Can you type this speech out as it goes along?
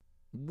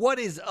What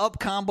is up,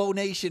 Combo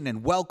Nation,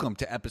 and welcome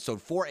to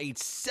episode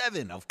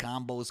 487 of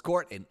Combo's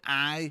Court, and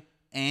I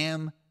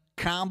am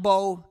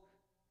Combo.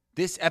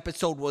 This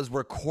episode was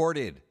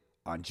recorded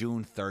on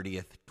June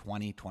 30th,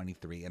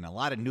 2023, and a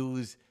lot of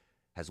news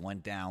has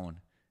went down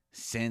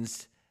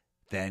since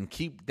then.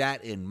 Keep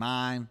that in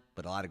mind,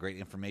 but a lot of great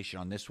information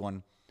on this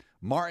one.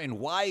 Martin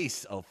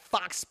Weiss of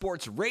Fox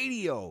Sports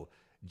Radio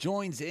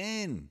joins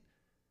in.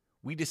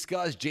 We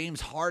discuss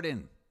James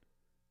Harden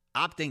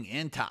opting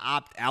in to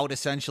opt out,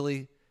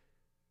 essentially.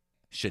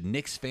 Should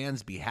Knicks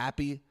fans be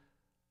happy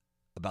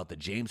about the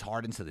James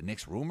Harden to the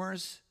Knicks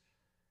rumors?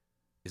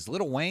 Is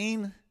Lil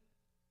Wayne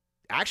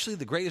actually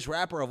the greatest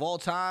rapper of all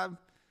time?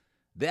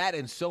 That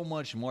and so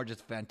much more.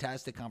 Just a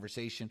fantastic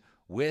conversation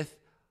with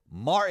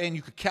Martin.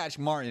 You could catch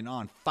Martin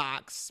on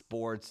Fox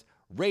Sports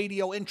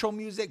Radio. Intro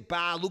music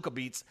by Luca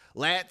Beats.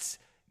 Let's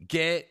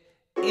get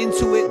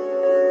into it.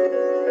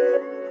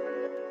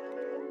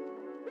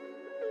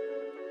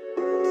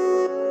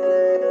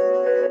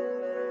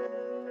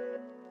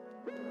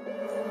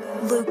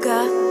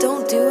 Luca,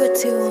 don't do it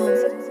to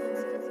him.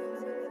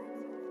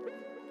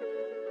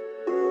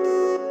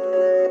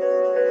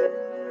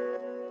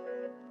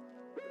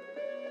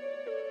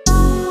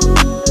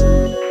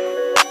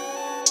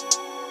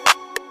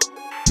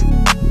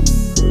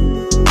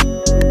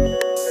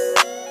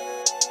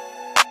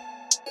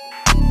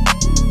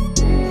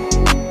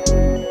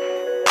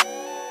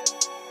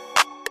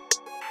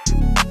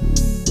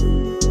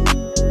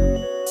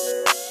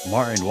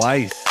 Martin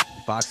Weiss,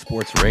 Fox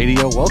Sports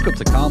Radio. Welcome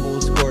to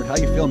Combo's Court. How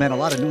you feel, man? A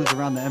lot of news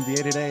around the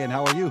NBA today, and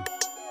how are you?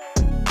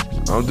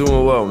 I'm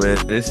doing well,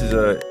 man. This is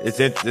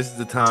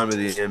the time of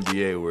the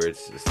NBA where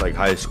it's like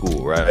high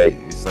school, right?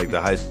 It's like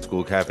the high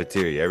school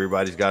cafeteria.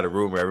 Everybody's got a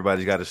rumor,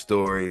 everybody's got a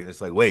story. And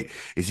it's like, wait,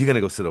 is he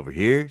gonna go sit over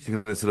here? Is he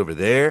gonna sit over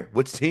there?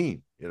 Which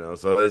team?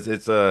 So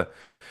it's a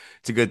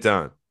good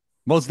time.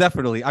 Most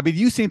definitely. I mean,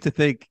 you seem to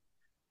think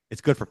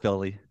it's good for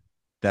Philly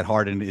that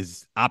Harden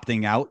is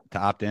opting out to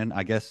opt in,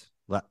 I guess,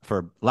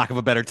 for lack of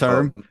a better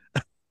term.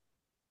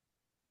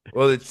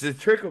 Well, it's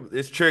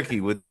tricky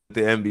with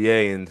the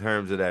NBA in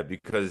terms of that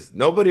because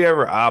nobody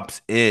ever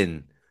opts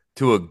in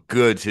to a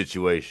good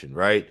situation,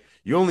 right?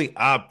 You only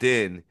opt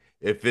in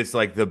if it's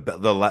like the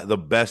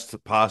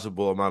best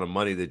possible amount of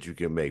money that you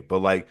can make. But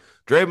like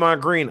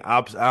Draymond Green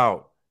opts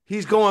out,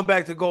 he's going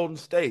back to Golden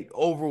State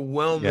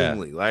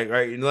overwhelmingly. Yeah. Like,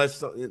 right,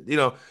 unless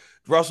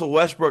Russell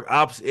Westbrook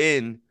opts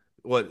in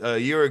a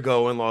year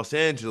ago in Los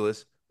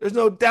Angeles. There's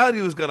no doubt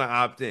he was going to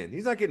opt in.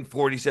 He's not getting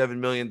 $47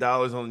 million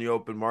on the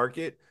open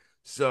market.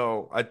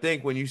 So I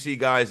think when you see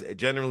guys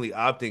generally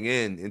opting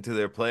into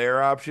their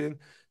player option,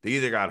 they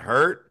either got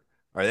hurt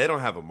or they don't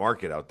have a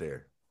market out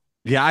there.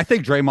 Yeah, I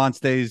think Draymond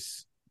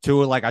stays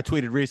too. Like I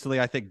tweeted recently,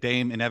 I think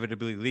Dame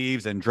inevitably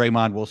leaves and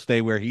Draymond will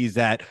stay where he's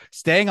at.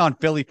 Staying on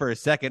Philly for a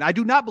second, I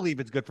do not believe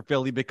it's good for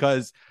Philly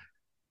because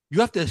you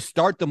have to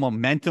start the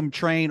momentum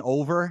train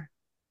over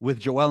with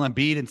Joel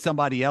Embiid and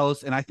somebody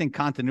else. And I think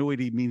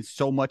continuity means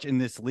so much in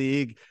this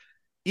league.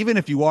 Even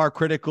if you are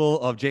critical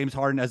of James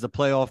Harden as a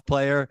playoff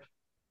player,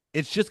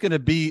 it's just going to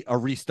be a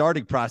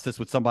restarting process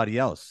with somebody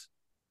else.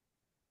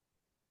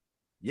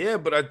 Yeah,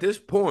 but at this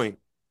point,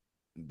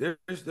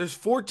 there's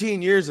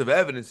 14 years of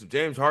evidence of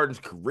James Harden's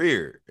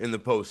career in the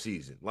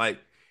postseason. Like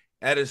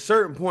at a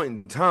certain point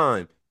in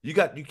time, you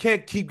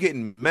can't keep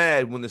getting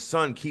mad when the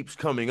sun keeps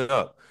coming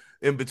up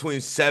in between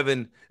 6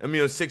 and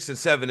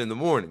 7 in the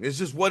morning. It's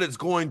just what it's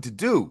going to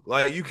do.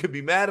 Like you could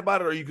be mad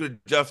about it or you could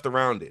adjust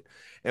around it.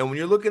 And when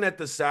you're looking at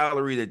the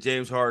salary that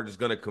James Harden is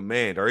going to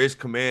command or is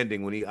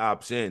commanding when he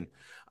opts in,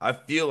 I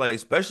feel like,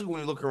 especially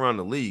when you look around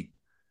the league,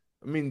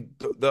 I mean,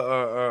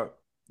 the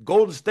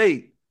Golden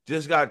State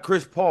just got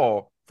Chris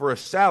Paul for a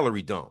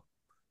salary dump,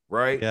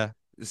 right? Yeah.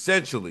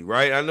 Essentially,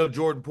 right? I know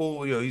Jordan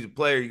Poole, he's a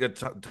player, you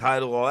got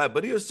title, all that,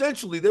 but they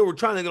were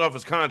trying to get off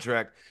his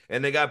contract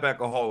and they got back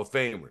a Hall of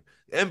Famer.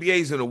 The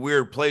NBA's in a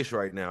weird place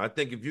right now. I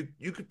think if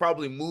you could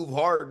probably move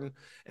Harden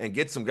and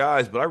get some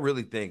guys, but I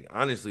really think,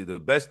 honestly, the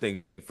best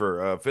thing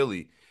for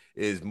Philly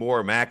is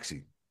more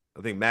Maxey.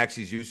 I think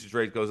Maxey's usage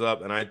rate goes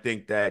up, and I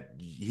think that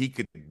he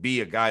could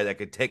be a guy that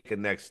could take a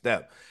next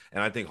step.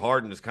 And I think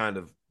Harden is kind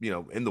of,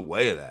 in the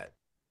way of that.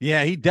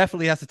 Yeah, he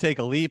definitely has to take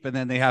a leap, and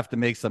then they have to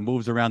make some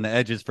moves around the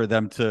edges for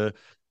them to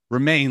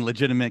remain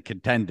legitimate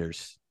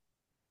contenders.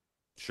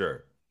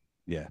 Sure.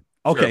 Yeah.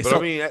 Okay. Sure, but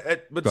I mean,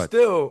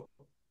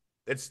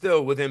 it's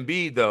still with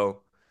Embiid,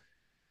 though.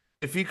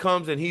 If he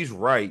comes and he's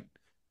right,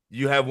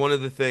 you have one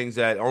of the things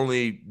that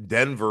only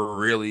Denver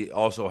really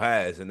also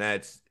has, and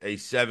that's a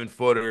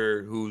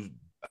 7-footer who's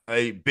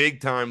a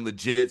big-time,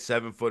 legit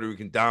 7-footer who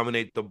can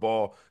dominate the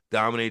ball,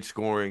 dominate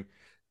scoring.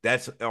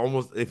 That's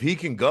almost, if he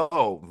can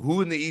go,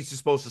 who in the East is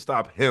supposed to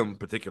stop him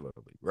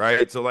particularly,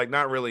 right? So, like,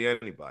 not really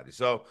anybody.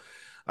 So,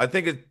 I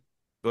think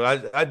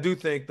but I do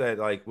think that,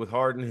 like, with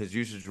Harden, his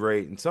usage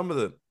rate and some of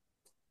the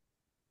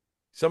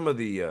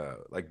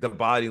like the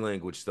body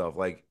language stuff,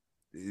 like,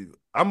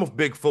 I'm a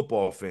big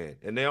football fan,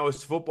 and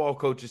football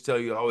coaches tell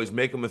you always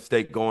make a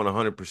mistake going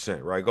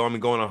 100%, right? Going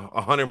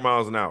 100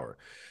 miles an hour.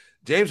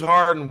 James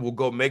Harden will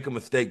go make a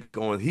mistake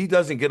going. He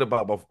doesn't get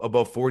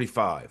above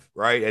 45,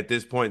 right? At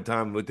this point in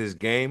time with this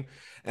game.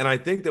 And I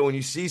think that when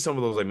you see some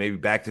of those like maybe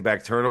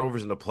back-to-back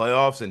turnovers in the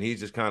playoffs and he's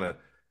just kind of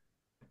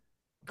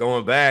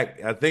going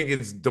back, I think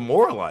it's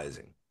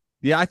demoralizing.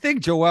 Yeah, I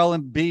think Joel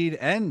Embiid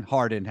and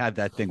Harden had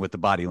that thing with the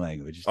body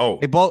language. Oh,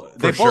 They for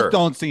both sure.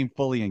 don't seem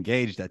fully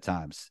engaged at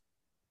times.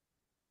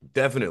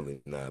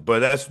 Definitely not. But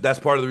that's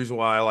part of the reason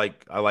why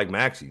I like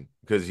Maxey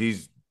because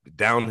he's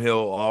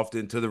downhill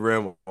often to the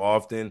rim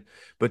often.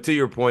 But to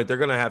your point, they're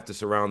gonna have to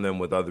surround them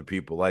with other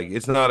people. Like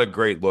it's not a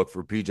great look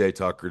for PJ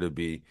Tucker to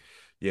be,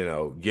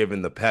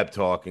 given the pep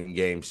talk in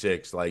game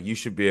 6. Like you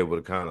should be able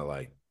to kind of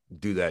like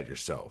do that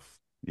yourself.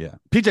 Yeah.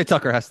 PJ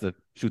Tucker has to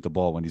shoot the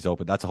ball when he's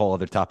open. That's a whole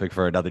other topic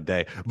for another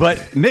day.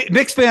 But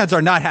Knicks fans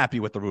are not happy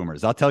with the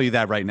rumors. I'll tell you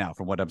that right now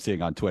from what I'm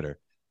seeing on Twitter.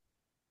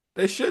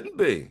 They shouldn't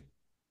be.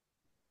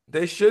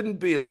 They shouldn't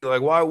be.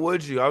 Like, why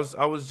would you?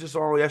 I was just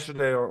on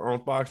yesterday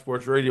on Fox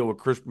Sports Radio with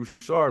Chris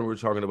Broussard, and we were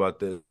talking about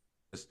this.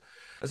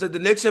 I said the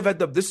Knicks have had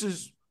this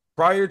is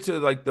prior to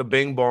like the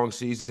Bing Bong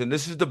season.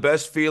 This is the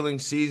best feeling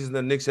season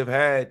the Knicks have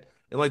had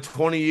in like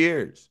 20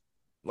 years.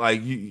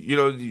 Like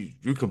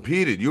you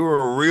competed. You were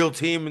a real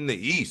team in the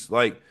East.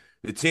 Like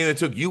the team that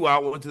took you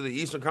out went to the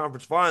Eastern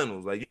Conference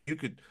Finals. Like you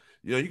could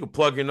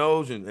plug your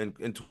nose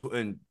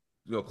and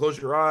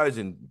close your eyes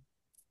and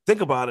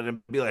think about it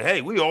and be like,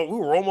 hey, we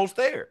were almost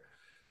there.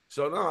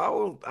 So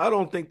no, I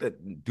don't think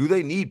that. Do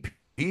they need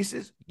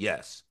pieces?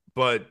 Yes,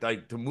 but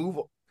like to move,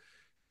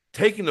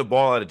 taking the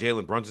ball out of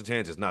Jalen Brunson's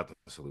hands is not the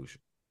solution.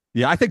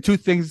 Yeah, I think two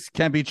things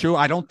can be true.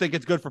 I don't think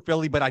it's good for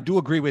Philly, but I do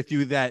agree with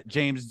you that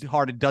James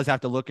Harden does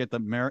have to look at the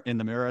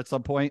mirror at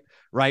some point,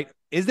 right?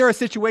 Is there a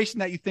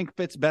situation that you think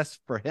fits best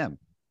for him?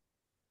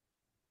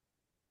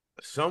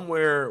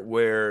 Somewhere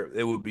where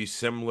it would be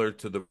similar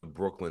to the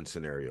Brooklyn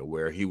scenario,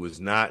 where he was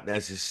not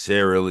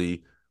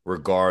necessarily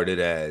regarded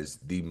as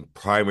the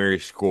primary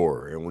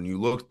scorer. And when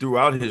you look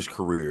throughout his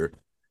career,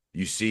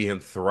 you see him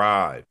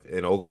thrive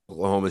in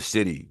Oklahoma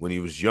City when he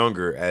was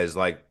younger as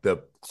like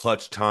the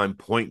clutch time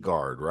point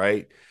guard,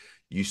 right?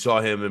 You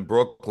saw him in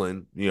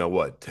Brooklyn,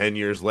 10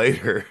 years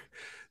later,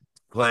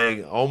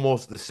 playing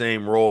almost the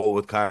same role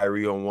with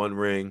Kyrie on one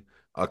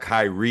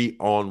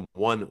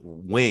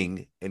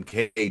wing and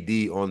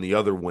KD on the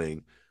other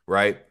wing,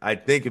 right? I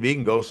think if he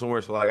can go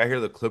somewhere, so like I hear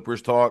the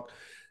Clippers talk,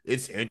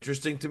 it's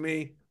interesting to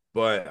me,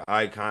 but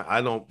I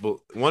don't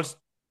once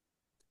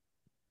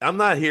I'm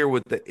not here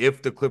with the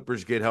if the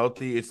Clippers get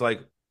healthy. It's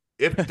like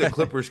if the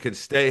Clippers can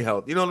stay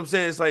healthy. You know what I'm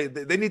saying? It's like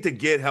they need to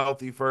get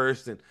healthy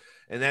first, and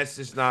that's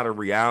just not a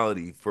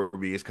reality for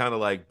me. It's kind of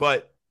like,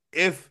 but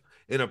if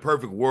in a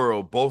perfect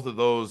world, both of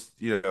those,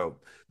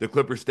 the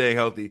Clippers staying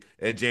healthy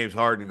and James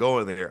Harden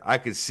going there, I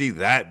could see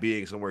that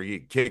being somewhere he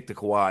kicked the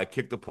Kawhi,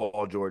 kicked the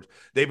Paul George.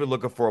 They've been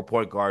looking for a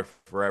point guard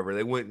forever.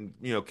 They went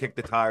and kicked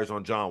the tires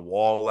on John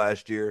Wall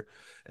last year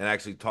and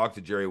actually talked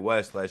to Jerry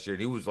West last year,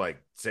 and he was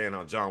like saying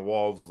how John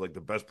Wall was like the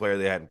best player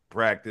they had in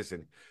practice,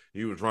 and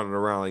he was running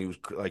around like he was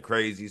like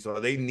crazy. So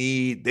they've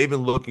been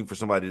looking for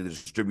somebody to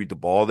distribute the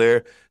ball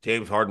there.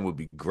 James Harden would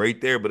be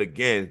great there, but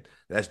again,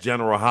 that's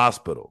General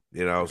Hospital,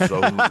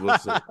 So we'll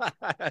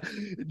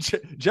see.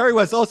 Jerry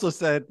West also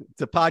said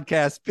to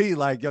Podcast P,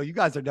 like, "Yo, you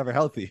guys are never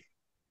healthy."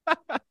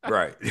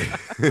 Right.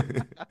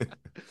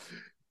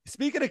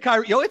 Speaking of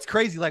Kyrie, it's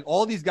crazy. Like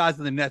all these guys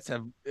in the Nets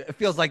it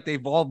feels like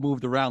they've all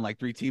moved around like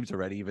 3 teams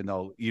already, even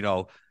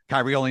though,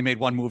 Kyrie only made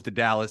one move to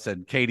Dallas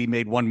and Katie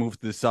made one move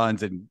to the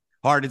Suns and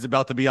Harden's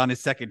about to be on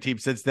his second team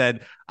since then.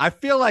 I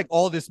feel like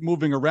all this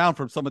moving around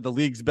from some of the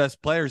league's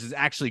best players is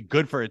actually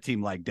good for a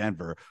team like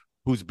Denver,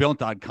 who's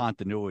built on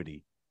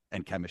continuity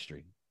and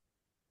chemistry.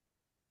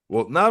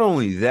 Well, not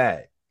only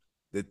that,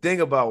 the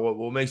thing about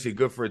what makes it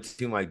good for a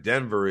team like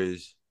Denver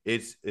is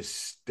it's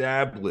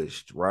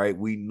established, right?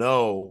 We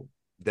know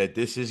that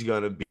this is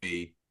going to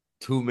be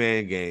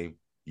 2-man game,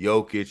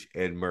 Jokic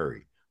and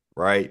Murray,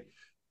 right?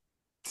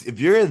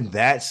 If you're in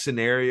that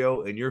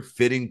scenario and you're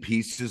fitting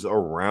pieces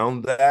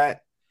around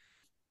that,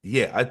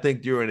 yeah, I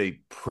think you're in a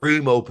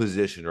primo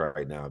position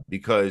right now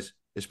because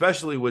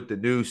especially with the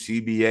new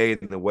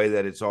CBA and the way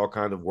that it's all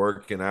kind of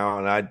working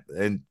out.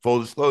 And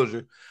full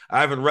disclosure,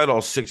 I haven't read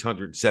all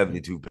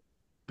 672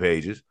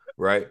 pages,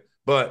 right?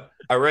 But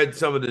I read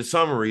some of the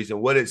summaries,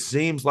 and what it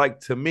seems like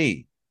to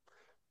me,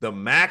 the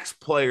max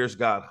players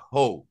got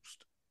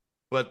hosed,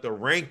 but the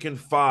rank and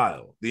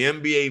file, the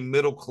NBA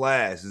middle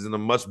class is in a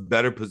much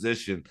better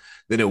position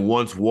than it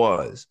once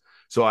was.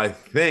 So I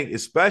think,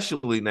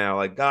 especially now,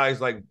 like guys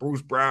like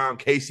Bruce Brown,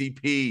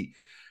 KCP,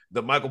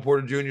 the Michael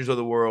Porter Juniors of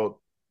the world,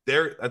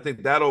 I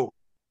think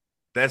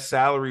that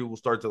salary will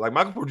start to like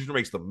Michael Porter Jr.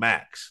 makes the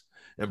max,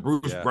 and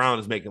Bruce Brown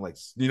is making like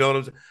what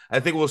I'm saying. I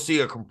think we'll see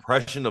a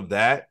compression of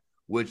that,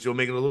 which will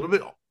make it a little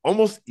bit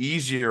almost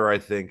easier, I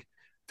think,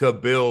 to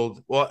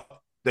build. Well,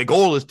 the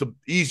goal is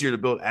easier to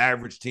build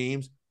average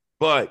teams,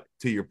 but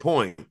to your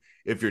point,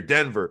 if you're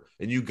Denver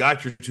and you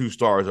got your 2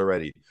 stars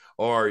already,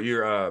 or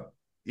you're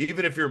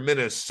even if you're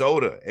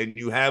Minnesota and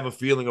you have a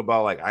feeling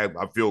about like I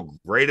feel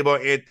great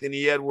about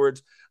Anthony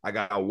Edwards. I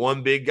got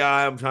one big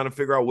guy. I'm trying to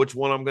figure out which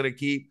one I'm going to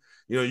keep.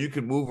 you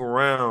can move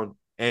around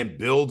and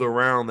build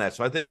around that.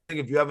 So I think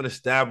if you have an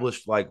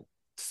established like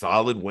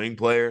solid wing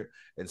player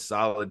and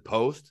solid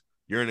post,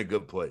 you're in a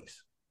good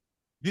place.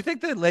 Do you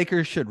think the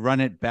Lakers should run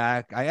it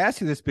back? I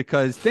ask you this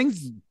because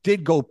things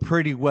did go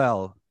pretty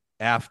well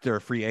after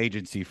free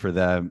agency for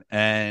them.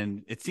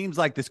 And it seems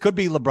like this could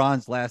be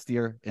LeBron's last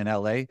year in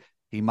LA.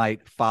 He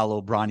might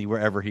follow Bronny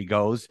wherever he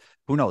goes.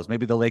 Who knows?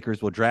 Maybe the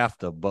Lakers will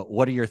draft him. But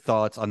what are your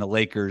thoughts on the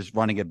Lakers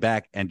running it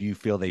back? And do you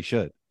feel they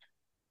should?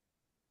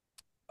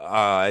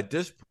 At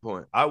this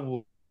point,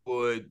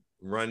 would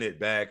run it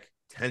back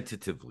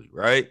tentatively,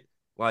 right?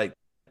 Like,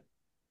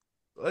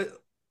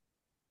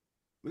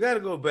 we got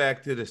to go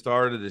back to the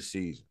start of the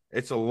season.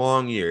 It's a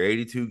long year,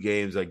 82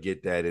 games. I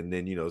get that. And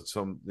then,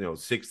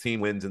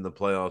 16 wins in the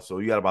playoffs. So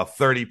you got about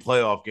 30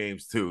 playoff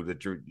games too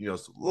that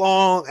it's a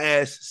long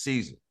ass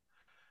season.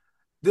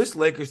 This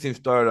Lakers team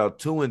started out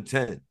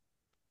 2-10.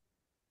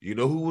 You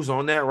know who was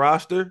on that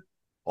roster?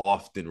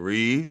 Austin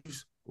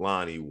Reeves,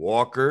 Lonnie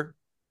Walker.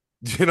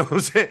 You know what I'm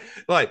saying?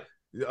 Like,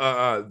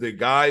 the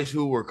guys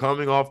who were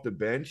coming off the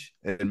bench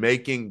and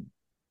making,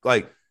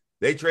 like,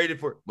 they traded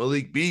for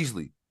Malik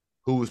Beasley,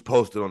 who was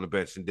posted on the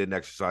bench and didn't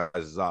exercise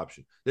his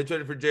option. They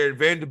traded for Jared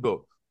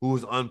Vanderbilt, who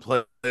was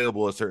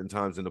unplayable at certain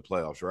times in the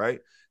playoffs,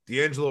 right?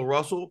 D'Angelo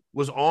Russell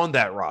was on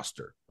that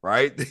roster,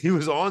 right? He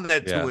was on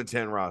that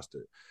 2-10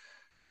 roster.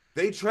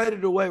 They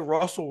traded away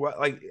Russell.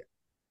 Like,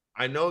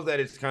 I know that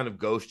it's kind of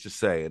gauche to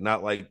say and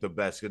not like the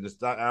best. And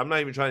I'm not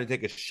even trying to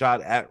take a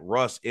shot at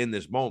Russ in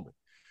this moment,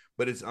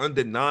 but it's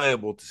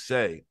undeniable to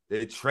say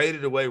they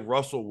traded away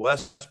Russell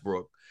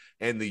Westbrook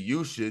and the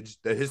usage,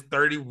 that his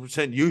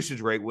 30% usage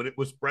rate, when it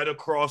was spread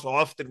across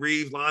Austin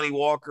Reeves, Lonnie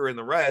Walker, and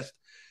the rest,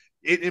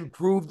 it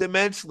improved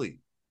immensely.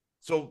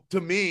 So to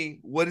me,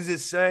 what does it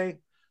say?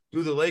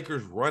 Do the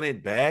Lakers run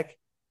it back?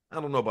 I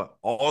don't know about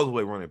all the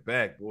way run it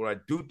back, but what I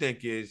do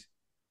think is,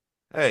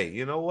 hey,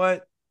 you know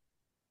what?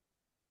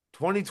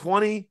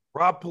 2020,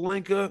 Rob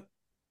Pelinka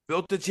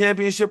built the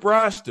championship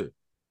roster,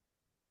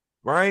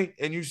 right?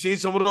 And you see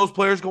some of those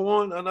players go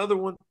on and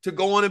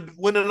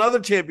win another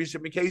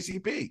championship in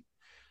KCP.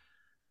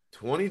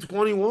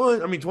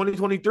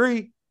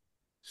 2023,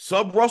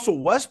 sub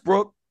Russell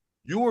Westbrook,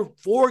 you were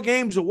 4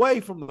 games away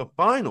from the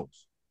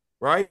finals,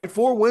 right?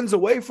 4 wins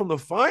away from the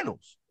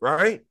finals,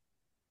 right?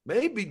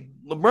 Maybe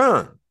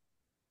LeBron,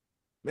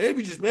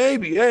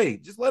 maybe, hey,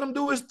 just let him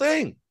do his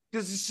thing,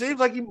 because it seems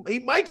like he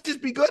might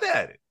just be good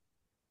at it.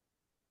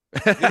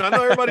 I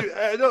know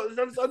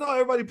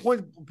everybody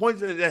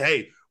points at,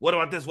 hey, what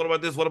about this? What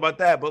about this? What about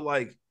that? But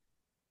like,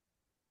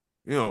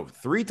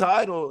 3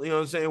 title, what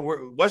I'm saying?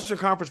 Western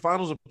Conference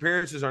Finals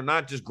appearances are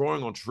not just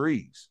growing on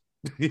trees,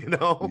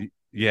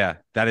 Yeah,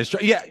 that is true.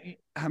 Yeah.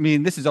 I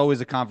mean, this is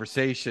always a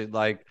conversation.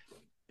 Like,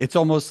 it's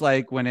almost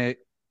like when it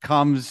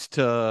comes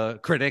to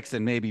critics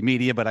and maybe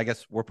media, but I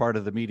guess we're part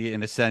of the media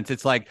in a sense.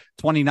 It's like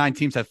 29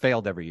 teams have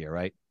failed every year,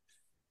 right?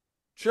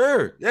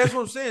 Sure. That's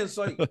what I'm saying. It's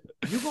like,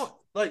 you go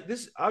like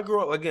this. I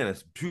grew up, again,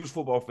 as a huge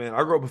football fan.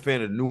 I grew up a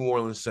fan of the New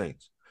Orleans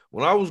Saints.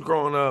 When I was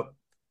growing up,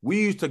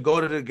 we used to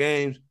go to the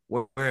games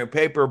wearing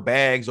paper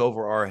bags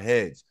over our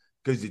heads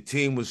because the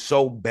team was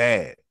so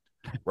bad,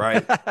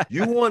 right?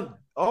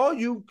 All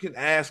you can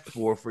ask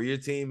for your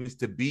team is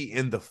to be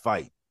in the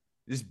fight.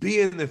 Just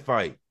be in the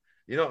fight.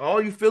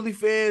 All you Philly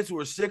fans who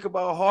are sick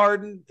about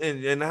Harden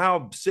and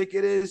how sick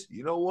it is,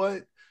 you know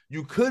what?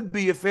 You could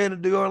be a fan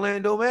of the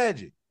Orlando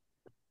Magic.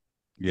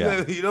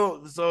 Yeah.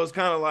 So it's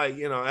kind of like,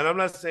 and I'm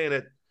not saying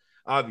that,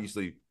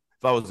 obviously,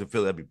 if I was in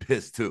Philly, I'd be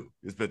pissed too.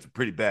 It's been some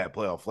pretty bad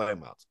playoff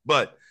flameouts,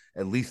 but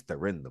at least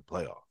they're in the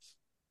playoffs.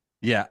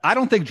 Yeah. I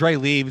don't think Dre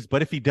leaves,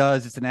 but if he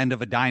does, it's an end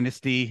of a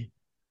dynasty.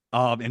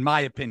 In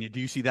my opinion.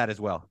 Do you see that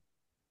as well?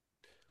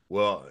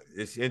 Well,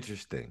 it's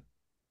interesting.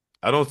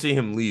 I don't see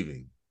him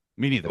leaving.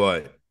 Me neither.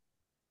 But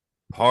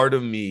part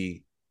of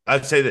me,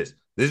 I'd say this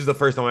is the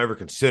first time I ever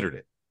considered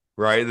it,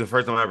 right? The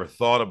first time I ever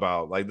thought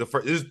about, like,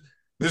 this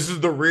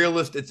is the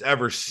realest it's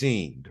ever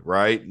seemed,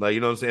 right? Like, you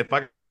know what I'm saying? If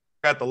I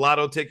got the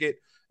lotto ticket,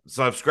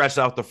 so I've scratched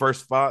out the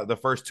first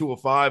 2 of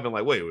 5, and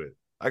like, wait,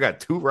 I got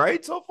 2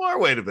 right so far?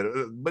 Wait a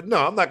minute. But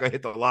no, I'm not going to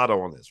hit the lotto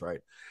on this,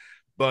 right?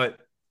 But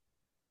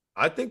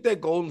I think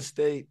that Golden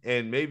State,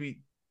 and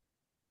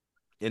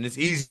it's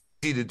easy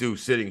to do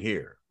sitting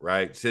here,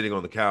 right? Sitting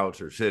on the couch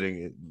or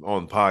sitting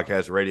on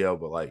podcast radio,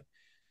 but like,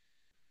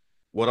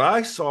 what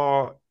I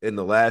saw in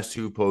the last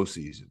 2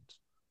 postseasons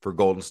for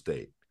Golden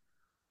State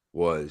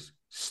was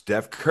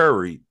Steph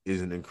Curry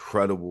is an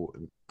incredible,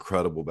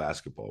 incredible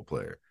basketball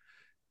player,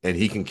 and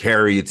he can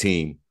carry a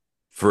team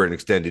for an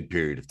extended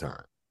period of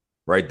time,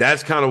 right?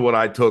 That's kind of what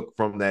I took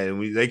from that.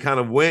 And they kind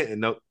of went,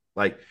 and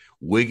like,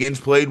 Wiggins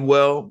played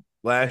well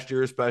last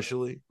year,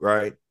 especially,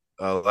 right?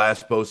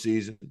 Last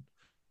postseason.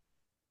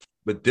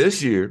 But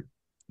this year,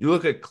 you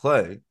look at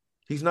Clay,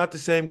 he's not the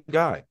same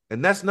guy.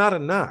 And that's not a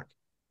knock.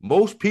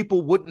 Most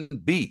people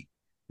wouldn't be.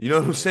 You know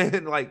what I'm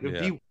saying? Like,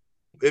 if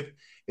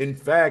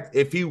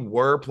he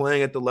were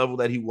playing at the level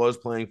that he was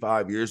playing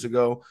 5 years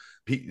ago,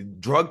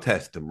 drug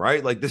test him,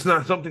 right? Like,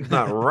 something's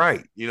not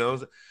right,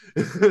 And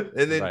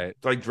then,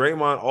 like,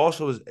 Draymond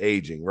also is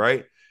aging,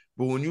 right?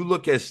 But when you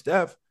look at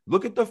Steph,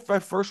 look at the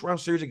first round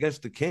series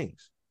against the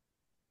Kings.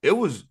 It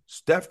was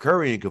Steph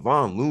Curry and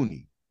Kevon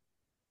Looney.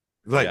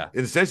 Like, Yeah.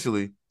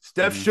 essentially,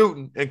 Steph Mhm.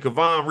 shooting and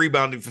Kevon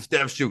rebounding for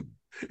Steph shooting.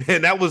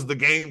 And that was the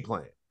game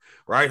plan,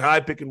 right? High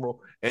pick and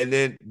roll. And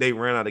then they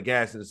ran out of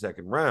gas in the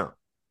second round.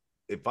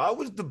 If I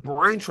was the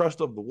brain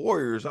trust of the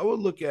Warriors, I would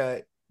look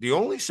at the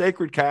only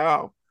sacred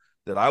cow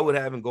that I would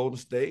have in Golden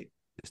State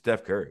is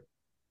Steph Curry.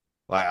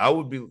 Like, I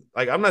would be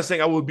like, I'm not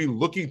saying I would be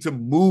looking to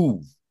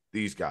move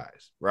these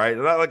guys, right?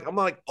 And I'm not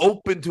like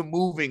open to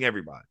moving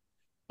everybody,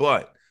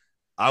 but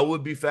I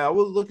would be fat. I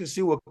would look and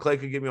see what Clay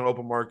could get me on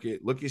open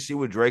market. Look and see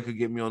what Drake could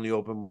get me on the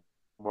open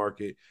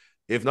market.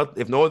 If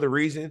no other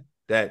reason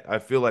that I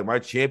feel like my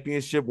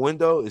championship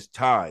window is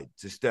tied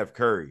to Steph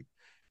Curry,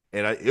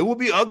 and it would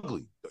be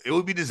ugly. It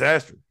would be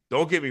disastrous.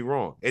 Don't get me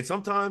wrong. And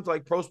sometimes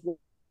like pro sport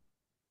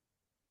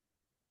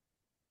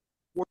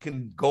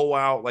can go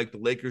out like the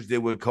Lakers did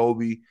with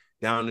Kobe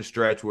down the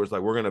stretch, where it's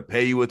like, we're going to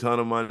pay you a ton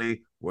of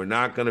money. We're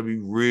not going to be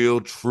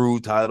real, true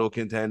title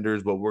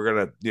contenders, but we're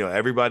going to,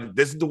 everybody,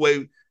 this is the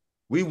way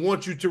we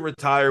want you to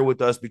retire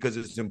with us because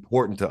it's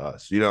important to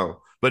us.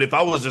 But if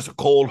I was just a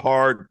cold,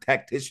 hard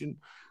tactician,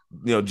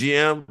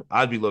 GM,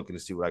 I'd be looking to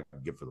see what I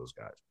can get for those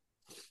guys.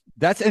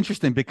 That's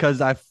interesting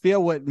because I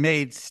feel what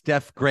made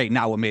Steph great,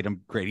 not what made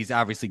him great. He's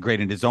obviously great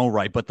in his own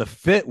right, but the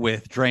fit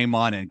with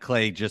Draymond and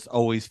Clay just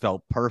always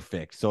felt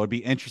perfect. So it'd be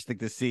interesting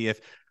to see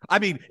if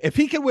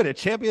he can win a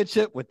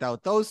championship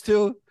without those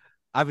two.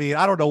 I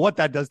don't know what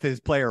that does to his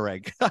player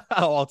rank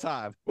all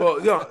time.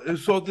 Well, yeah.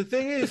 So the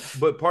thing is,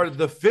 but part of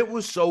the fit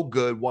was so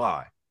good.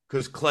 Why?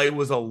 Because Clay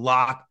was a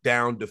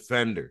lockdown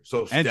defender,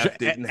 so And Steph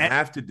didn't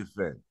have to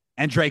defend.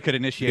 and Dre could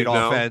initiate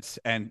offense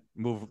and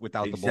move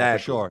without the ball for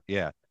sure.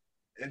 Yeah.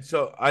 And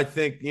so I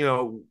think,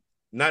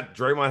 not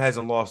Draymond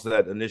hasn't lost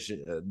that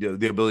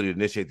the ability to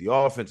initiate the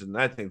offense and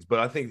that things, but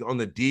I think on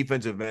the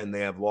defensive end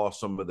they have lost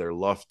some of their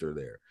luster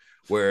there.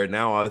 Where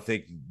now I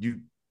think you're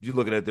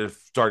looking at their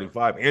starting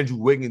five. Andrew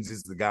Wiggins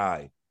is the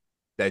guy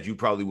that you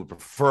probably would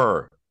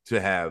prefer to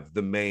have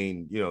the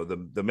main,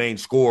 the main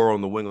scorer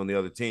on the wing on the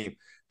other team.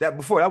 That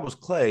was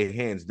Clay,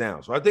 hands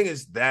down. So I think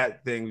it's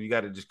that thing you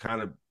got to just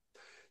kind of.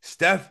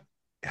 Steph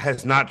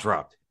has not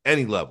dropped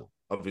any level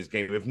of his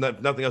game. If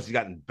nothing else, he's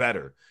gotten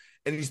better,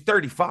 and he's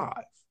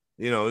 35.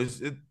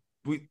 That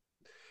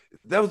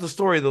was the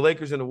story of the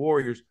Lakers and the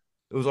Warriors.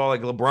 It was all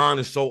like LeBron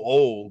is so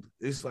old.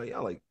 It's like,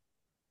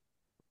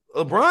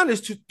 LeBron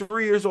is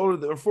 3 years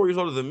older or 4 years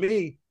older than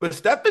me, but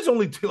Steph is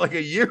only like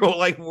a year old.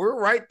 Like, we're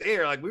right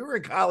there. Like, we were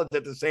in college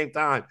at the same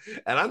time,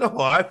 and I know how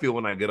I feel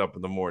when I get up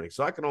in the morning.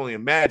 So I can only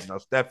imagine how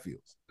Steph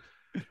feels.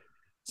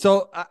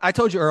 So I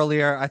told you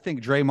earlier, I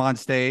think Draymond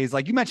stays.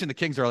 Like you mentioned the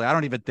Kings earlier, I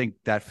don't even think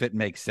that fit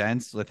makes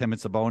sense with him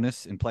and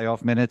Sabonis in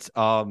playoff minutes.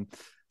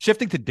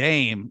 Shifting to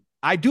Dame,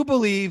 I do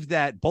believe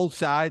that both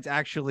sides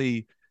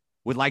actually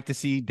would like to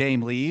see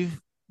Dame leave,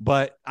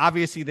 but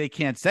obviously they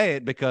can't say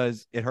it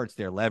because it hurts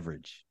their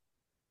leverage.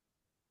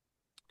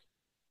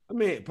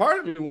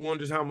 Part of me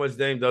wonders how much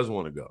Dame does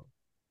want to go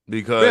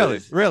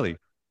because really,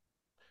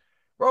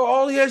 bro,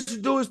 all he has to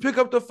do is pick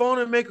up the phone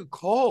and make a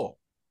call.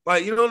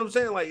 Like, you know what I'm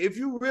saying? Like, if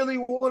you really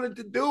wanted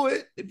to do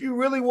it, if you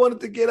really wanted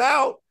to get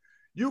out,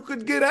 you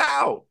could get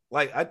out.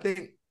 Like, I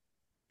think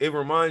it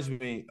reminds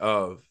me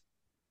of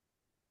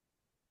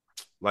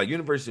like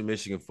University of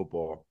Michigan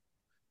football.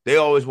 They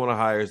always want to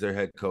hire as their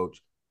head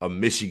coach a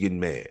Michigan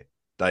man,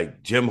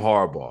 like Jim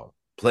Harbaugh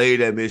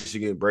played at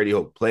Michigan, Brady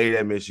Hoke played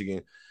at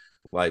Michigan.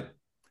 Like,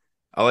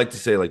 I like to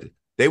say, like,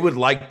 they would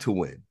like to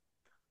win,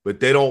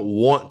 but they don't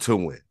want to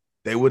win.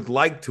 They would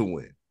like to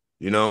win.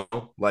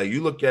 Like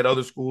you look at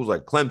other schools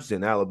like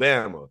Clemson,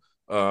 Alabama,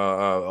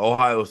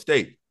 Ohio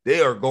State,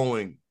 they are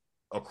going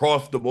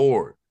across the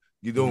board.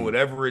 You're doing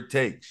whatever it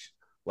takes.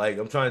 Like,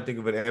 I'm trying to think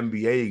of an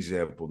NBA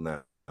example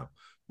now,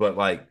 but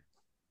like,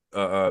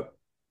 here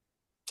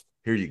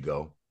you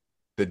go.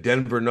 The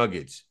Denver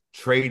Nuggets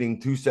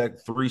trading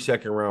 3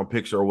 second round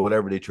picks or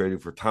whatever they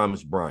traded for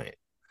Thomas Bryant.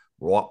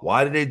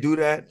 Why did they do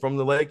that from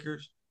the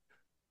Lakers?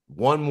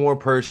 One more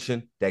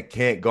person that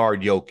can't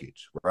guard Jokic,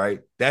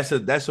 right? That's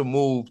a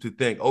move to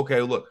think,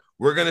 okay, look,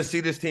 we're going to see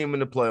this team in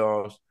the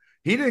playoffs.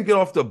 He didn't get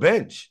off the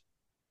bench.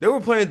 They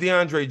were playing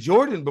DeAndre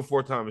Jordan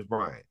before Thomas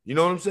Bryant. You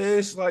know what I'm saying?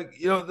 It's like,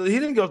 he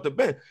didn't get off the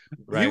bench.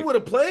 Right. He would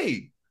have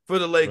played for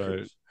the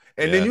Lakers.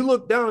 Right. And then you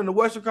look down in the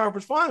Western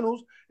Conference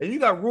Finals, and you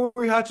got Rui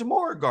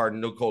Hachimura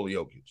guarding Nikola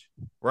Jokic,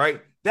 right?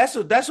 That's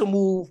a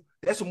move.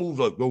 That's a move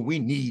like, well, we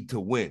need to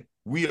win.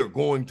 We are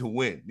going to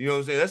win. You know what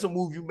I'm saying? That's a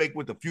move you make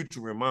with the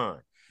future in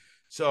mind.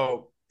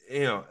 So,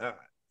 I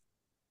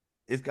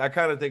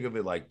kind of think of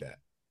it like that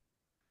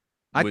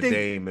with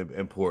Dame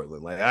and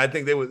Portland. Like, I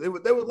think they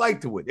would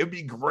like to win. It'd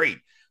be great.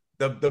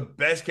 The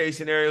best case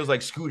scenario is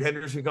like Scoot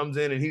Henderson comes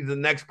in and he's the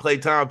next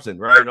Klay Thompson,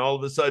 right? And all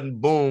of a sudden,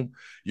 boom,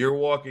 you're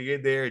walking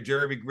in there,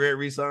 Jeremy Grant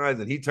resigns,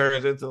 and he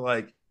turns into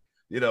like,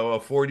 a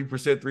 40%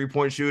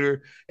 3-point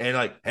shooter. And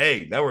like,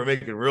 hey, now we're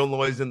making real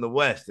noise in the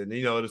West. And,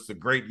 it's a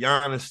great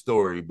Giannis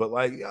story. But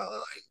like,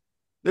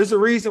 there's a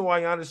reason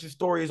why Giannis'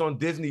 story is on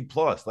Disney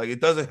Plus. Like,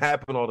 it doesn't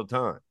happen all the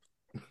time.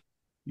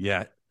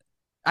 Yeah.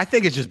 I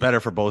think it's just better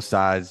for both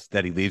sides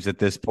that he leaves at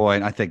this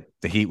point. I think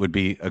the Heat would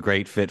be a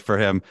great fit for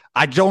him.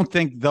 I don't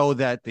think, though,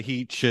 that the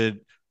Heat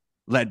should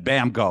let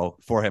Bam go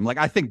for him. Like,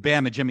 I think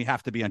Bam and Jimmy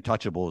have to be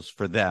untouchables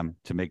for them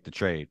to make the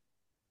trade.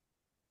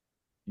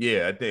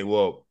 Yeah, I think.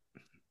 Well,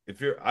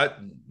 if you're,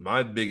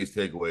 my biggest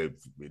takeaway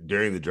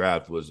during the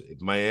draft was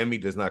if Miami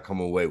does not come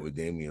away with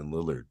Damian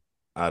Lillard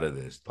out of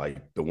this, like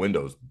the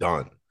window's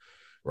done,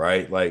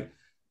 right? Like,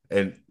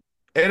 and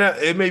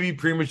it may be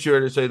premature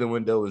to say the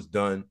window is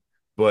done,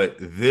 but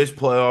this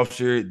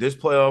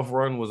playoff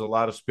run was a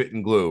lot of spit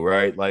and glue,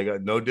 right?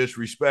 Like, no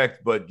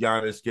disrespect, but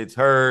Giannis gets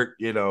hurt,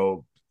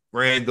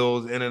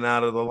 Randall's in and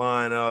out of the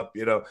lineup,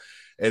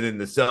 and then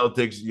the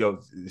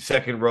Celtics,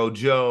 second row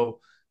Joe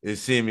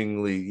is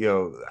seemingly,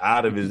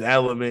 out of his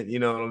element, you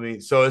know what I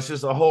mean? So it's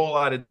just a whole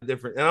lot of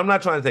different, and I'm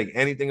not trying to take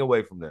anything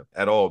away from them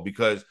at all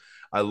because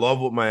I love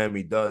what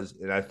Miami does,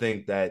 and I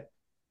think that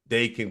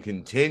they can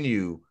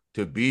continue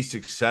to be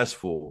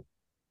successful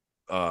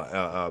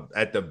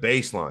at the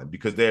baseline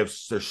because they're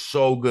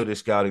so good at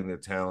scouting their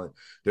talent.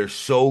 They're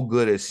so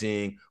good at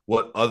seeing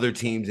what other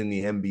teams in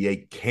the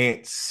NBA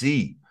can't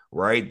see.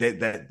 Right,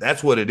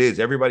 that's what it is.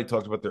 Everybody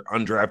talks about their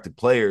undrafted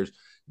players.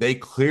 They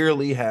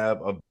clearly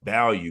have a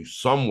value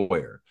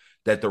somewhere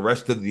that the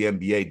rest of the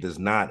NBA does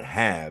not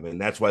have,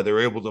 and that's why they're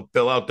able to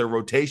fill out their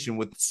rotation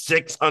with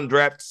seven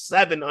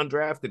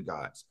undrafted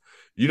guys.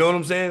 You know what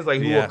I'm saying? It's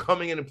like who are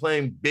coming in and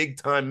playing big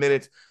time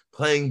minutes,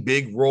 playing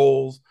big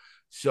roles.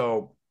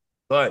 So,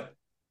 but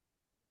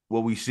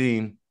what we've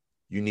seen,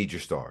 you need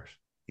your stars.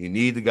 You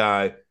need the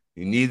guy.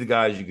 You need the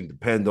guys you can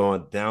depend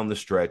on down the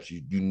stretch.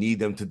 You need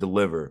them to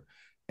deliver.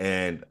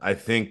 And I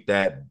think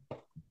that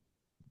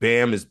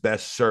Bam is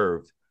best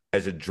served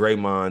as a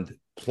Draymond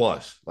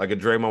plus, like a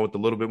Draymond with a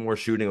little bit more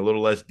shooting, a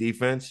little less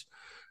defense.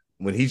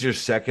 When he's your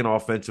second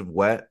offensive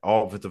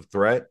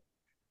threat,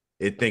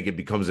 I think it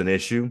becomes an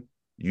issue.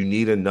 You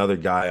need another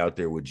guy out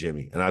there with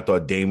Jimmy. And I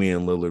thought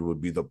Damian Lillard would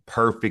be the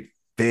perfect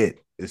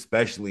fit,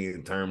 especially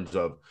in terms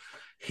of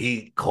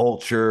Heat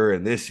culture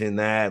and this and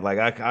that. Like,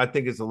 I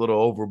think it's a little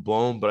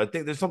overblown, but I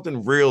think there's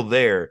something real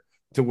there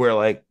to where,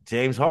 like,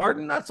 James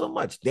Harden, not so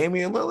much.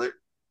 Damian Lillard,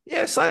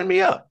 yeah, sign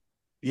me up.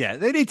 Yeah,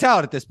 they need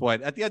talent at this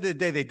point. At the end of the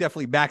day, they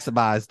definitely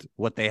maximized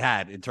what they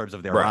had in terms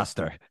of their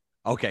roster.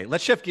 Okay,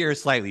 let's shift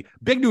gears slightly.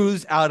 Big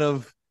news out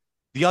of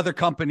the other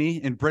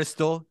company in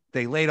Bristol.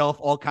 They laid off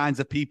all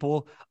kinds of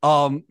people.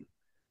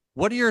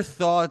 What are your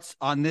thoughts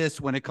on this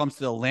when it comes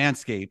to the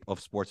landscape of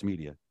sports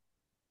media?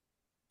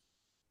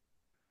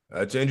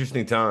 It's an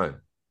interesting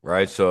time,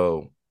 right?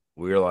 So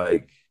we're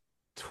like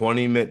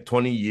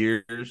 20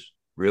 years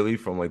really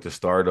from like the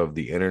start of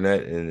the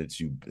internet and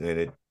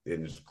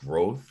its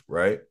growth,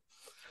 right?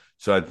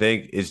 So I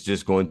think it's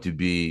just going to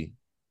be,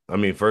 I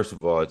mean, first of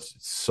all, it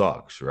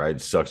sucks, right?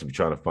 It sucks to be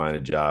trying to find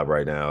a job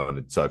right now, and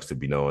it sucks to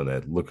be knowing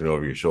that looking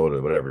over your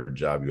shoulder, whatever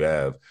job you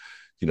have,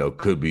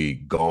 could be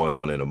gone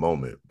in a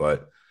moment.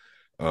 But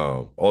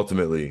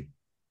ultimately,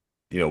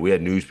 we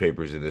had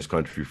newspapers in this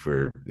country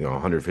for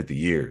 150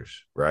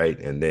 years, right?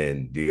 And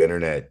then the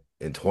internet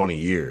in 20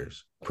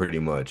 years pretty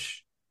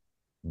much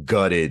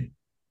gutted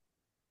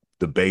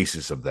the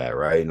basis of that,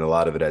 right? And a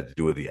lot of it had to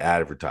do with the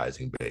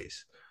advertising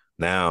base.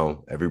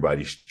 Now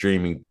everybody's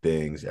streaming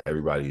things,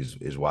 everybody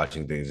is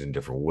watching things in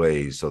different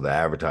ways. So the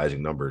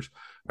advertising numbers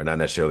are not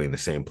necessarily in the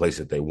same place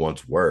that they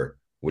once were,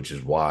 which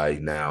is why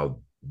now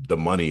the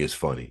money is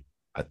funny.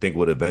 I think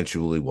what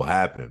eventually will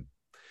happen,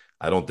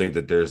 I don't think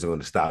that there's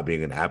going to stop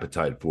being an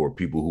appetite for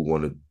people who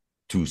want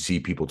to see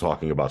people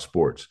talking about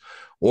sports,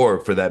 or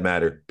for that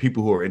matter,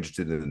 people who are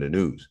interested in the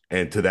news.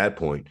 And to that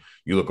point,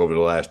 you look over the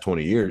last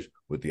 20 years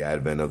with the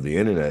advent of the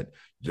internet,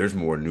 there's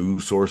more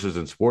news sources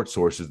and sports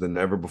sources than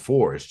ever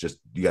before. It's just,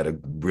 you got to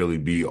really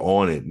be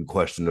on it and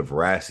question the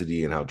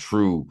veracity and how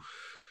true,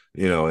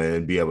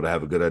 and be able to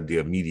have a good idea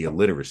of media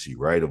literacy,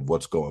 right? Of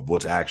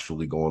what's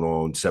actually going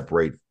on,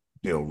 separate,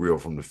 real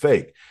from the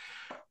fake.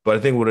 But I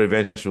think what will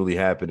eventually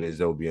happen is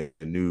there'll be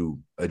a new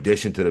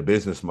addition to the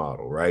business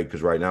model, right?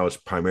 Because right now it's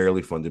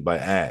primarily funded by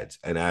ads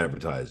and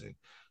advertising.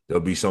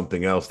 There'll be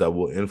something else that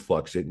will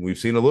influx it. And we've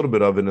seen a little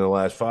bit of it in the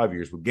last 5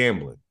 years with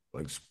gambling.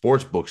 Like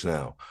sports books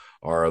now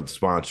are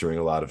sponsoring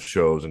a lot of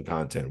shows and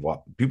content.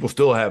 People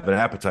still have an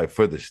appetite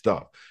for this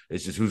stuff.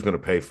 It's just who's going to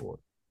pay for it.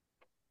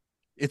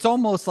 It's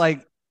almost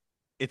like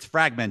it's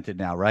fragmented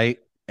now, right?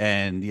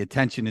 And the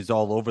attention is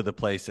all over the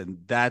place. And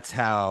that's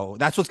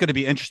what's going to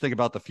be interesting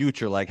about the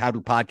future. Like, how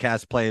do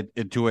podcasts play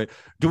into it?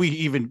 Do we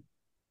even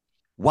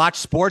watch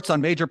sports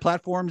on major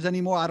platforms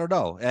anymore? I don't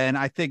know. And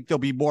I think there'll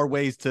be more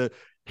ways to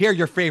hear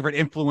your favorite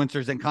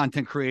influencers and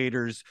content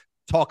creators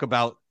talk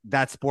about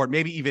that sport,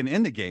 maybe even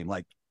in the game,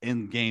 like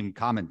in-game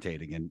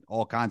commentating and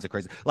all kinds of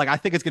crazy. Like, I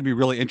think it's going to be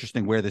really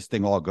interesting where this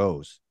thing all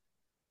goes.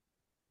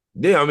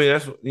 Yeah, I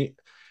mean,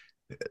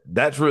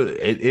 that's really,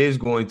 it is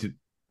going to,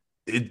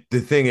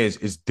 the thing is,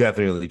 it's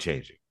definitely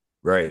changing,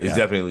 right? It's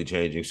definitely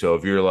changing. So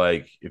if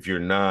you're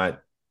not,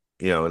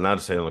 not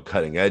to say on the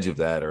cutting edge of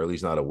that, or at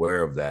least not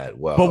aware of that,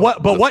 well,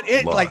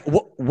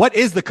 what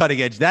is the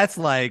cutting edge? That's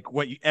like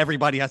what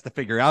everybody has to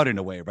figure out in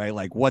a way, right?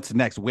 Like, what's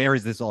next? Where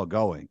is this all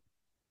going?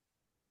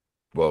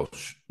 Well,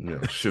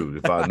 shoot,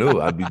 if I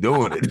knew, I'd be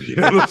doing it. You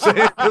know what I'm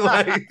saying?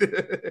 Like,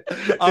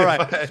 All if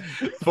right. I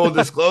full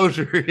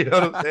disclosure, you know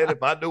what I'm saying?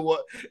 If I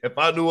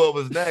knew what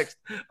was next,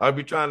 I'd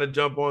be trying to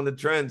jump on the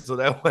trend so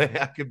that way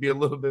I could be a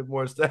little bit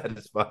more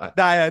satisfied.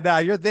 Nah,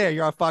 you're there.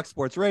 You're on Fox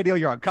Sports Radio.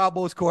 You're on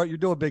Combos Court. You're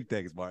doing big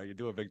things, Mario. You're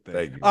doing big things.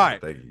 Thank you, All man.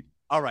 right. Thank you.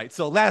 All right.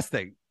 So last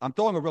thing, I'm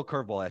throwing a real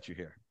curveball at you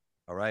here.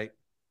 All right.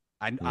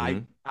 Mm-hmm.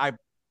 I'm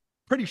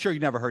pretty sure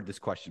you never heard this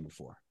question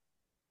before.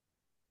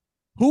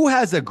 Who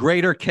has a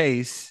greater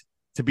case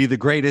to be the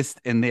greatest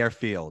in their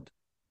field?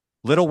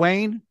 Lil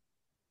Wayne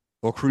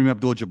or Kareem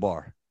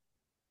Abdul-Jabbar?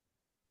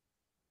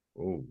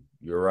 Oh,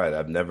 you're right.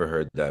 I've never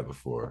heard that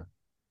before.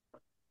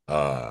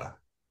 Uh,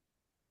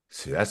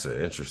 See, that's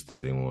an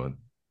interesting one.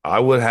 I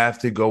would have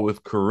to go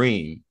with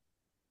Kareem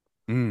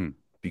Mm.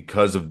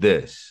 because of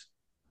this.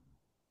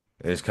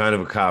 And it's kind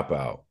of a cop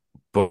out.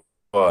 But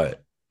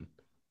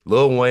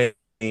Lil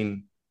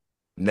Wayne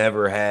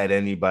never had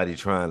anybody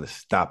trying to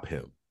stop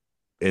him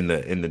in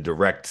the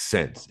direct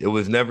sense. It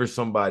was never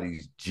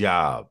somebody's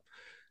job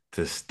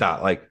to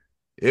stop. Like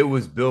it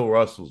was Bill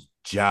Russell's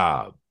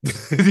job.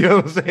 You know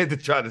what I'm saying? To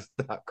try to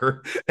stop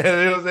Kareem. And you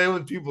know what I'm saying? It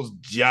was people's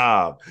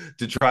job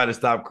to try to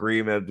stop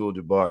Kareem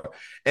Abdul-Jabbar.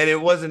 And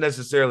it wasn't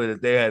necessarily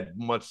that they had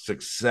much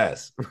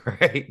success,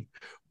 right?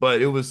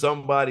 But it was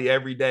somebody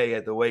every day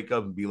had to wake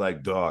up and be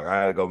like, dog,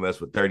 I gotta go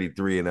mess with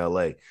 33 in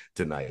LA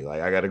tonight.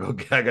 Like I gotta go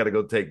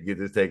get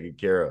this taken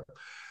care of.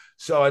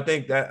 So I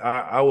think that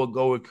I will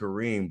go with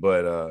Kareem,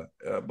 but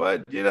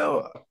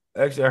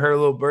actually I heard a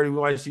little birdie.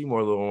 We might see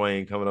more Lil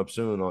Wayne coming up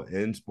soon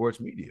in sports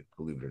media,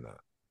 believe it or not.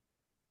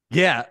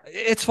 Yeah,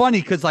 it's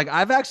funny because like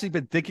I've actually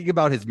been thinking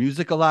about his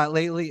music a lot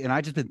lately, and I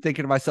just been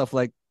thinking to myself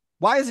like,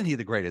 why isn't he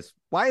the greatest?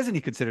 Why isn't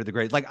he considered the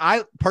greatest? Like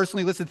I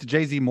personally listened to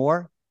Jay-Z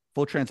more,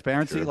 full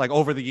transparency, Sure. like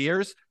over the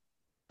years.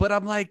 But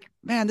I'm like,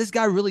 man, this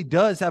guy really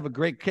does have a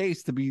great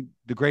case to be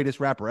the greatest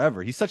rapper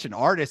ever. He's such an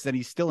artist and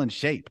he's still in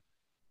shape.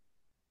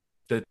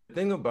 The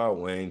thing about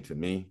Wayne to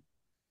me,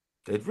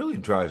 it really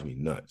drives me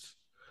nuts.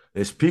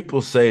 Is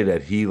people say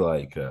that he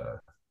you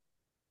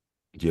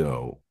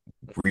know,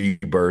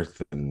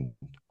 rebirth and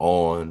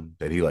on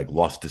that he like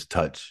lost his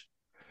touch.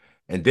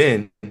 And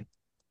then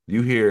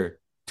you hear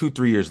 2,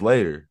 3 years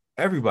later,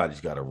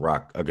 everybody's got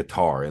a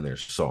guitar in their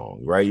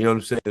song, right? You know what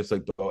I'm saying? It's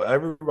like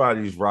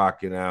everybody's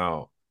rocking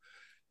out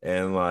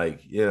and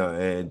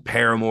and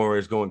Paramore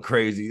is going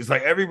crazy. It's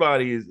like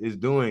everybody is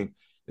doing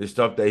the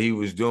stuff that he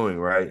was doing,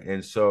 right?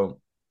 And so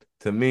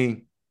to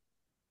me,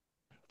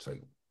 it's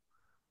like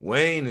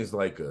Wayne is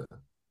like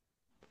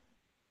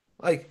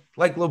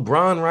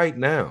LeBron right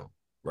now,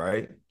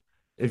 right?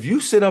 If you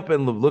sit up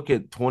and look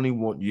at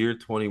 21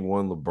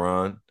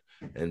 LeBron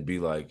and be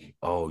like,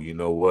 oh, you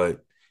know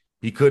what?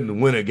 He couldn't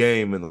win a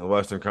game in the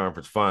Western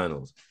Conference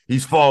Finals.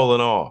 He's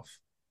fallen off.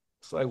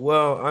 It's like,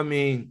 well, I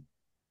mean,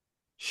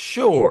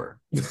 sure.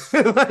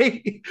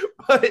 Like,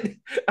 but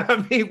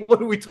I mean,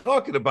 what are we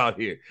talking about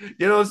here?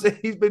 You know what I'm saying?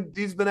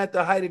 He's been at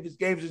the height of his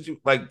games since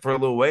like for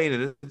Lil Wayne,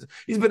 and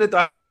he's been at the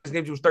height of his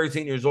games he was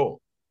 13 years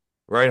old,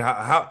 right?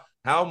 How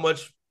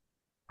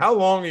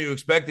long are you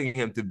expecting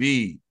him to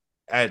be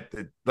at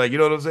the like you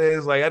know what I'm saying?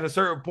 It's like at a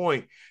certain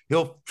point,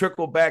 he'll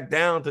trickle back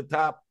down to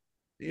top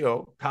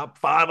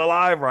 5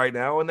 alive right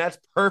now, and that's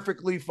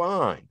perfectly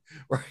fine,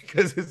 right?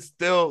 Because he's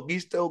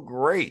still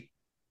great.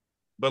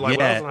 But like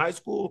when I was Yeah. in high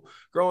school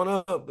growing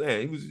up,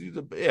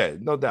 man, yeah,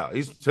 no doubt.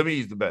 He's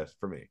the best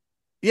for me.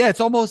 Yeah. It's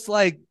almost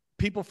like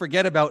people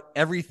forget about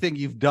everything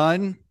you've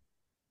done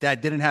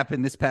that didn't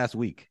happen this past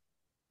week.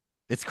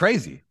 It's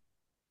crazy.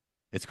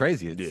 It's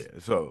crazy. Yeah.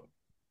 So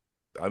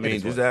I It mean,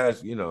 is just what.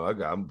 ask,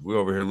 we're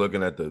over here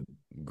looking at the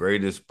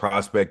greatest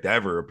prospect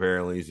ever,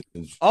 apparently,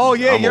 since Oh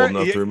yeah, I'm old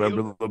enough to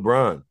remember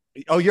LeBron.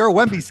 you're a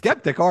Wemby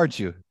skeptic, aren't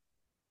you?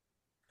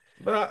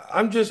 But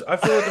I feel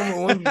like I'm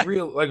going to be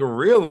real, like a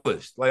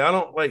realist. Like, I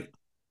don't like,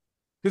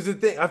 because the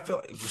thing, I feel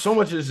like so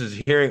much of this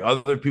is hearing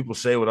other people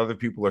say what other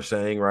people are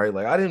saying, right?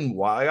 Like,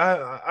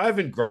 I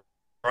haven't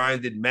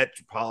grinded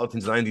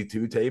Metropolitan's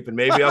 92 tape, and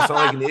maybe I sound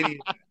like an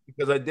idiot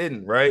because I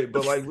didn't, right?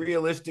 But like,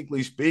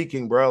 realistically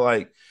speaking, bro,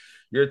 like,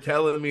 you're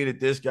telling me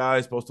that this guy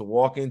is supposed to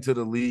walk into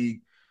the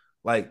league,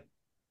 like,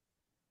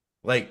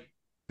 like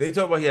they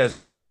talk about he has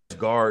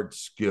guard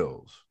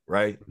skills,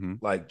 right? Mhm.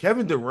 Like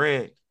Kevin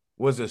Durant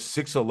was a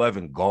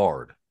 6'11"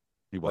 guard,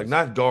 He like was.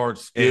 not guard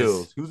Is.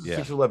 skills. He was a Yeah.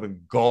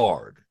 6'11"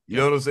 guard. You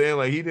know Yep. what I'm saying?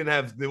 Like he didn't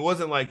have. It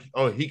wasn't like,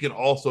 oh, he can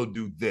also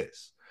do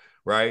this,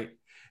 right?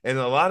 And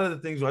a lot of the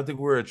things I think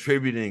we're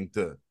attributing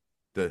to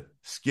the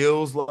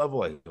skills level,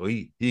 like oh,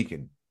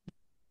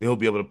 he'll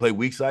be able to play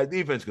weak side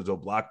defense because he'll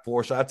block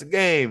 4 shots a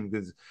game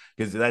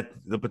because that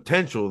the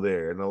potential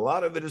there, and a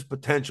lot of it is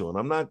potential. And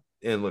I'm not.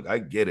 And look, I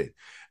get it.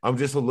 I'm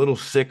just a little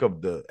sick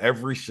of the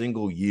every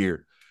single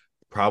year,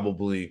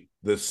 probably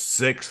the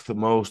sixth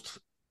most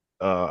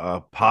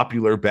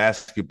popular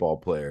basketball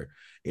player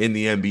in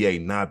the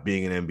NBA not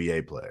being an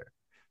NBA player.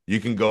 You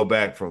can go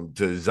back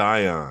to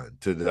Zion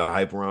to the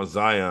hype around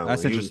Zion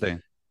That's when he was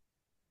interesting.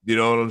 You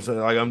know what I'm saying?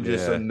 Like I'm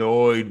just Yeah.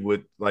 annoyed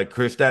with like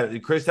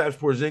Kristaps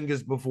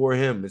Porzingis before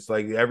him. It's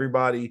like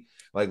everybody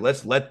like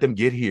let's let them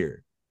get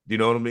here. You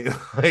know what I mean?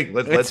 Like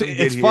let's let them get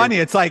It's here. funny.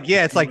 It's like,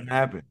 yeah, it's See like what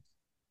happens.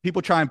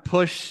 people try and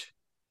push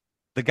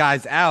the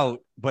guys out,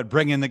 but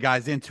bringing the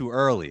guys in too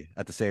early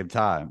at the same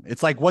time.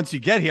 It's like once you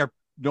get here,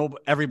 no,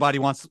 everybody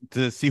wants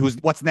to see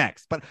what's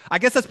next. But I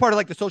guess that's part of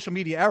like the social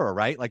media era,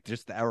 right? Like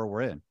just the era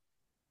we're in.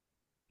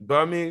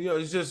 But I mean,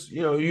 it's just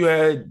you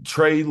had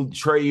Trey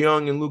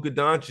Young and Luka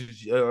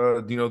Doncic.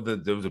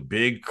 There was a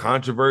big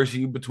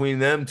controversy between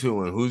them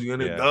two and who's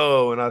gonna Yeah.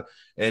 go,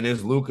 and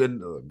is Luka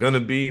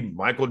gonna be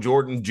Michael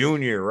Jordan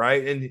Jr.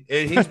 right?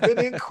 And he's been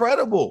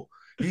incredible.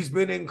 He's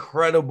been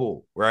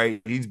incredible,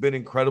 right? He's been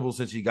incredible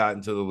since he got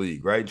into the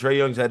league, right? Trey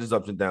Young's had his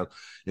ups and downs,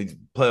 his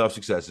playoff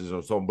successes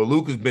and so on, but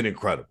Luka's been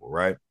incredible,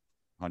 right?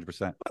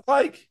 100%. But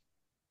like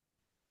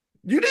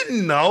you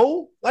didn't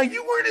know? Like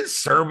you weren't in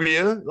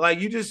Serbia. Like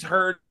you just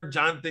heard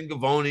Jonathan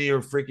Gavoni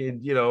or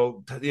freaking,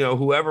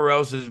 whoever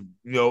else is,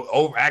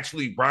 over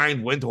actually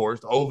Brian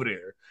Windhorst over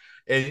there.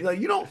 And like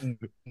you don't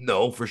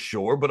know for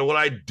sure, but what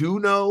I do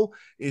know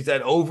is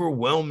that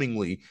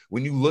overwhelmingly,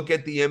 when you look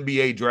at the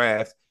NBA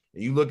draft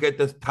and you look at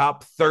the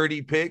top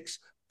 30 picks,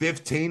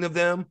 15 of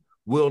them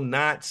will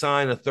not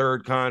sign a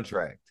third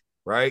contract,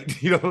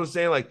 right? You know what I'm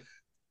saying? Like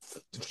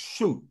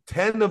shoot,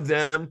 10 of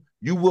them,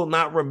 you will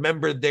not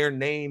remember their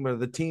name or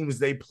the teams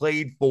they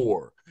played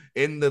for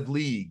in the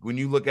league when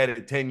you look at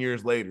it 10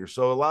 years later.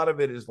 So a lot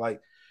of it is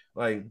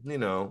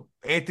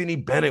Anthony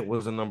Bennett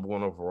was a number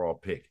one overall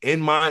pick in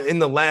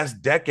the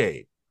last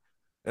decade.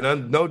 And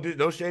I'm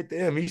no shade to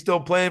him. He's still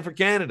playing for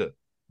Canada.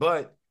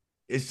 But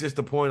it's just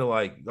the point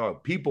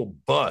of people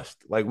bust.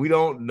 Like we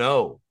don't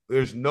know.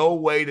 There's no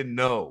way to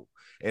know.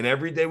 And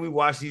every day we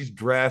watch these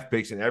draft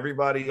picks and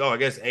everybody, I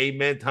guess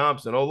Amen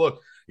Thompson. Oh,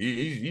 look,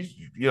 he's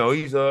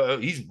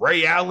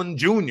Ray Allen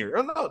Jr.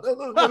 Oh, no,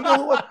 you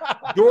know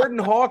what? Jordan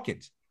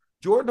Hawkins.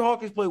 Jordan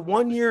Hawkins played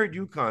 1 year at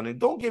UConn, and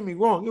don't get me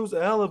wrong, it was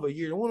a hell of a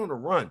year. They went on a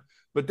run,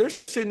 but they're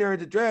sitting there at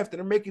the draft and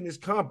they're making this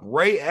comp.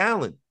 Ray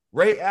Allen,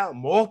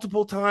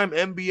 multiple-time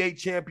NBA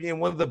champion,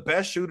 one of the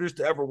best shooters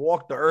to ever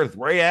walk the earth.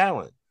 Ray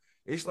Allen.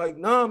 It's like,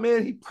 no,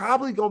 man, he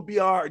probably gonna be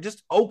all right,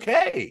 just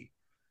okay.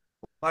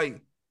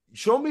 Like,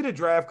 show me the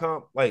draft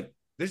comp. Like,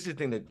 this is the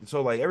thing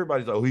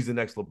everybody's like, oh, he's the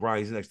next LeBron,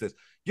 he's the next this.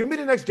 Give me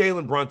the next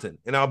Jalen Brunson,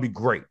 and I'll be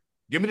great.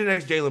 Give me the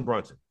next Jalen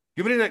Brunson.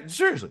 Give me the next,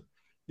 seriously.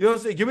 You know what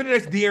I'm saying? Give me the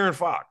next De'Aaron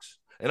Fox,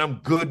 and I'm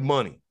good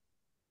money.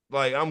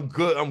 Like, I'm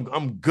good.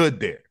 I'm good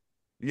there.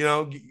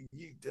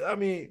 I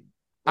mean,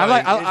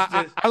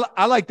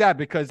 I like that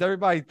because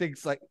everybody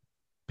thinks like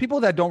people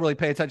that don't really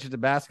pay attention to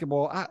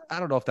basketball. I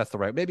don't know if that's the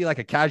right. Maybe like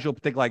a casual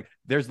thing, like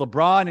there's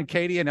LeBron and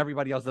Katie and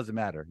everybody else doesn't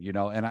matter,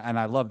 And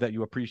I love that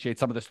you appreciate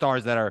some of the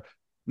stars that are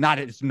not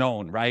as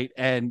known, right?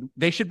 And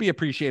they should be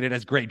appreciated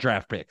as great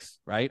draft picks,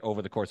 right,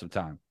 over the course of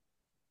time.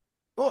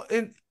 Well,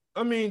 and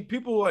I mean,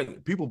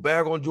 people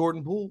bag on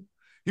Jordan Poole.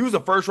 He was a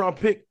first round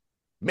pick,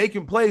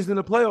 making plays in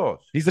the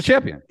playoffs. He's the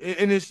champion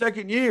in his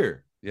second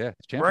year. Yeah,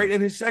 right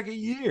in his second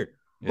year.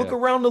 Yeah. Look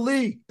around the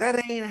league.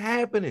 That ain't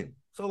happening.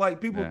 So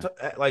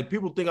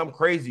people think I'm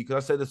crazy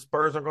because I said the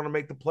Spurs are going to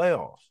make the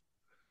playoffs.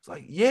 It's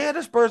like, yeah,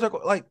 the Spurs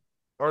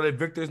are they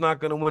Victor's not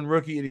going to win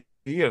Rookie of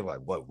the Year? Like,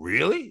 what,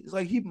 really? It's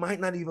like he might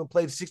not even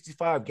play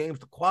 65 games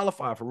to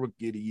qualify for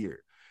Rookie of the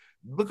Year.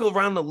 Look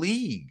around the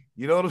league.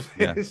 You know what I'm saying?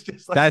 Yeah. It's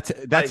just like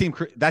that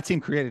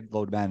team created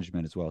load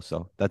management as well.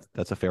 So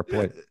that's a fair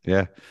point.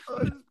 Yeah.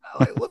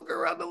 Look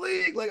around the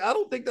league. Like, I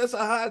don't think that's a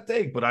high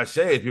take, but I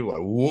say it. People are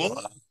like,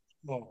 what?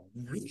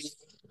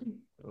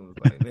 I was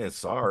like, man,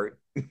 sorry.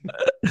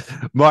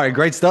 Martin,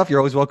 great stuff. You're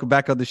always welcome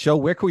back on the show.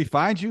 Where can we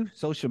find you?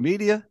 Social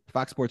media,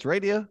 Fox Sports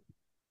Radio.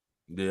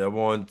 Yeah, I'm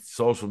on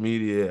social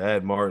media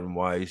at Martin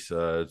Weiss.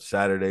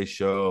 Saturday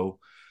show,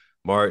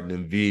 Martin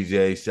and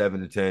VJ,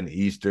 7 to 10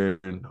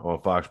 Eastern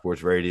on Fox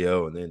Sports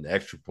Radio, and then the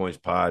Extra Points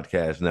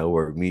Podcast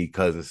Network. Me,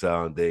 Cousin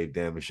Sal, and Dave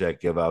Damashek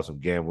give out some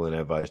gambling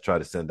advice. Try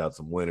to send out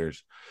some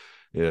winners.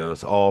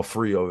 It's all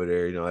free over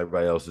there.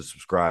 Everybody else is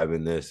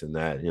subscribing, this and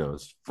that.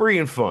 It's free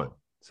and fun.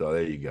 So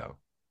there you go.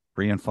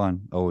 Free and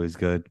fun. Always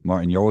good.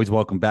 Martin, you're always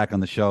welcome back on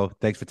the show.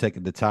 Thanks for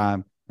taking the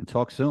time, and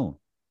talk soon.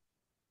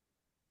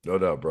 No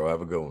doubt, bro.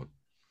 Have a good one.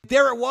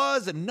 There it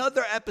was,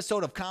 another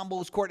episode of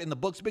Combos Court in the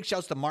books. Big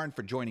shouts to Martin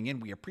for joining in.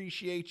 We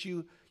appreciate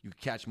you. You can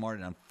catch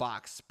Martin on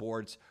Fox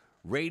Sports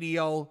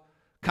Radio.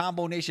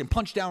 Combo Nation,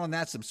 punch down on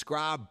that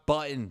subscribe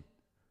button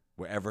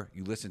wherever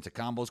you listen to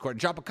Combos Court. And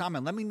drop a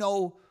comment. Let me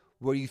know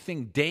where you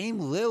think Dame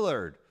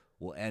Lillard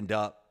will end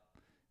up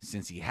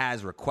since he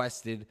has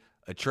requested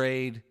a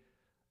trade.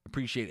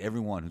 Appreciate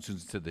everyone who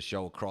tunes into the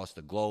show across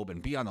the globe. And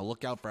be on the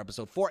lookout for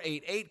episode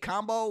 488.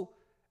 Combo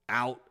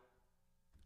out.